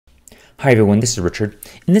Hi everyone, this is Richard.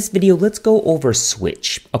 In this video, let's go over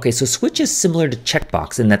switch. Okay, so switch is similar to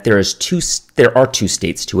checkbox in that there are two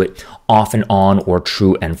states to it, off and on or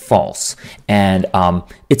true and false. And I'm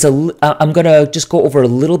gonna just go over a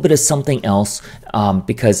little bit of something else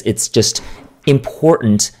because it's just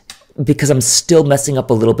important because I'm still messing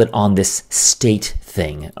up a little bit on this state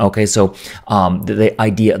thing. Okay, so the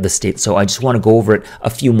idea of the state. So I just want to go over it a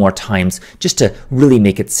few more times just to really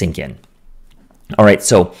make it sink in. All right,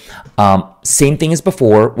 so same thing as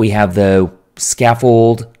before. We have the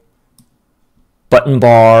scaffold, button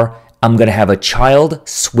bar. I'm going to have a child,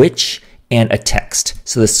 switch, and a text.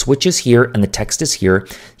 So the switch is here and the text is here.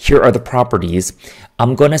 Here are the properties.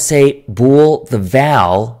 I'm going to say bool, the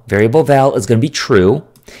val, variable val is going to be true.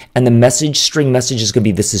 And the message, string message is going to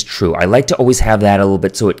be this is true. I like to always have that a little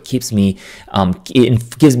bit so it keeps me,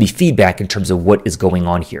 it gives me feedback in terms of what is going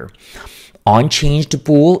on here. On change to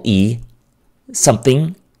bool e,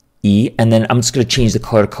 something e, and then I'm just going to change the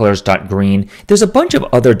color to colors.green. There's a bunch of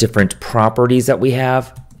other different properties that we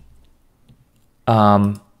have.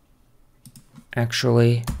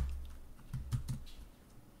 Actually,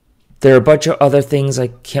 there are a bunch of other things. I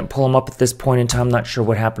can't pull them up at this point in time. I'm not sure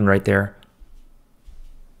what happened right there.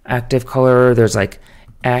 Active color, there's like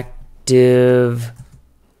active,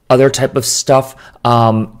 other type of stuff.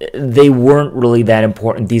 They weren't really that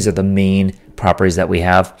important. These are the main properties that we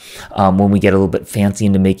have. When we get a little bit fancy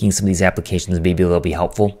into making some of these applications, maybe they'll be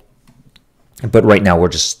helpful. But right now we're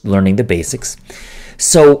just learning the basics.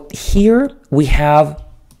 So here we have,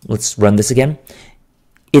 let's run this again.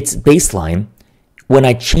 It's baseline. When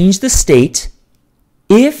I change the state,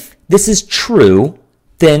 if this is true,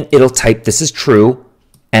 then it'll type this is true,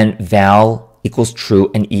 and val equals true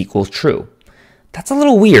and e equals true. That's a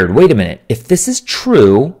little weird. Wait a minute. If this is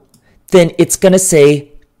true, then it's going to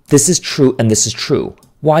say this is true and this is true.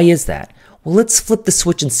 Why is that? Well, let's flip the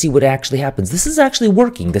switch and see what actually happens. This is actually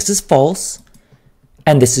working. This is false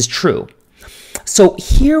and this is true. So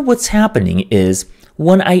here what's happening is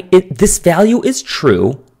when this value is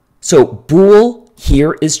true, so bool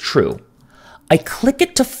here is true. I click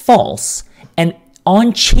it to false, and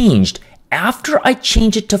on changed, after I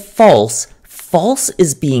change it to false, false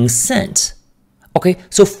is being sent. Okay,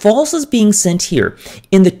 so false is being sent here.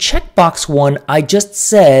 In the checkbox one, I just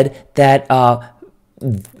said that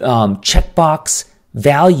checkbox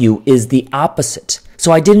value is the opposite.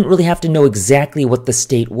 So I didn't really have to know exactly what the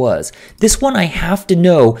state was. This one I have to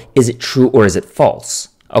know, is it true or is it false?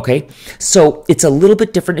 Okay, so it's a little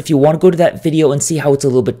bit different. If you want to go to that video and see how it's a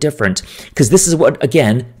little bit different, because this is what,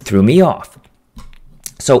 again, threw me off.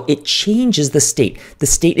 So it changes the state. The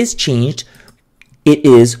state is changed. It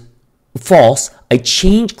is false. I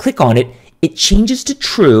click on it. It changes to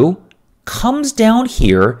true, comes down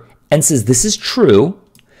here and says this is true,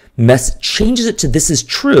 changes it to this is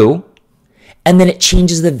true, and then it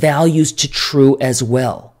changes the values to true as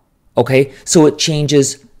well. Okay, so it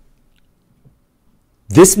changes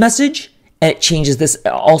this message and it changes this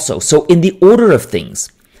also. So in the order of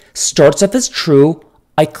things, starts off as true,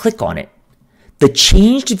 I click on it. The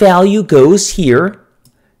changed value goes here,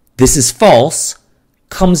 this is false,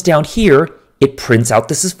 comes down here, it prints out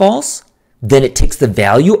this is false, then it takes the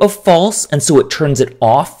value of false, and so it turns it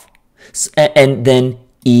off, and then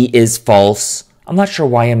E is false. I'm not sure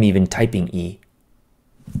why I'm even typing E.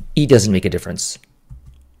 E doesn't make a difference.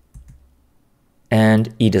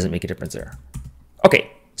 And E doesn't make a difference there.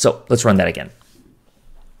 Okay, so let's run that again.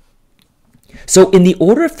 So in the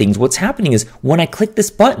order of things, what's happening is when I click this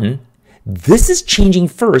button, this is changing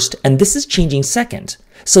first and this is changing second.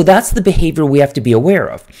 So that's the behavior we have to be aware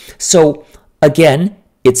of. So again,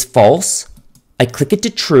 it's false. I click it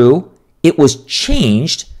to true. It was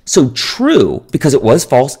changed. So true, because it was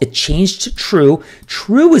false, it changed to true.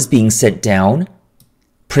 True is being sent down,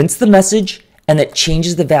 prints the message, and that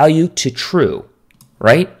changes the value to true,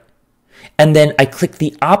 right? And then I click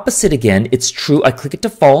the opposite again. It's true. I click it to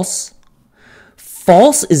false.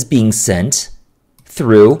 False is being sent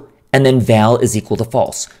through, and then val is equal to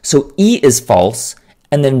false. So E is false,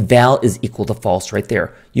 and then val is equal to false right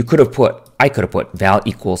there. I could have put val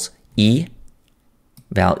equals E,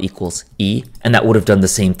 and that would have done the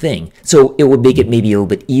same thing. So it would make it maybe a little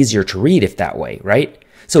bit easier to read if that way, right?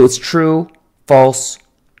 So it's true, false,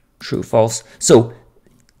 true, false. So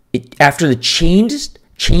after the changed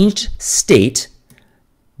state,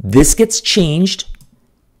 this gets changed,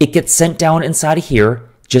 it gets sent down inside of here,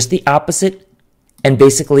 just the opposite, and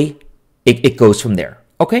basically it goes from there.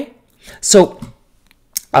 Okay, so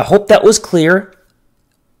I hope that was clear.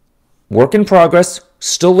 Work in progress,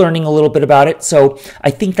 still learning a little bit about it. So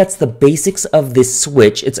I think that's the basics of this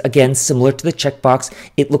switch. It's again similar to the checkbox.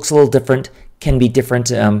 It looks a little different, can be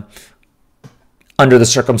different under the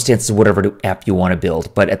circumstances of whatever app you want to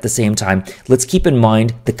build. But at the same time, let's keep in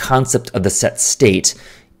mind the concept of the set state.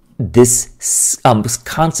 This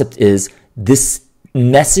concept is this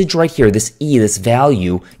message right here, this E, this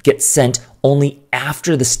value, gets sent only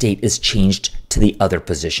after the state is changed to the other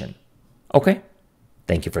position. Okay?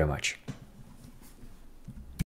 Thank you very much.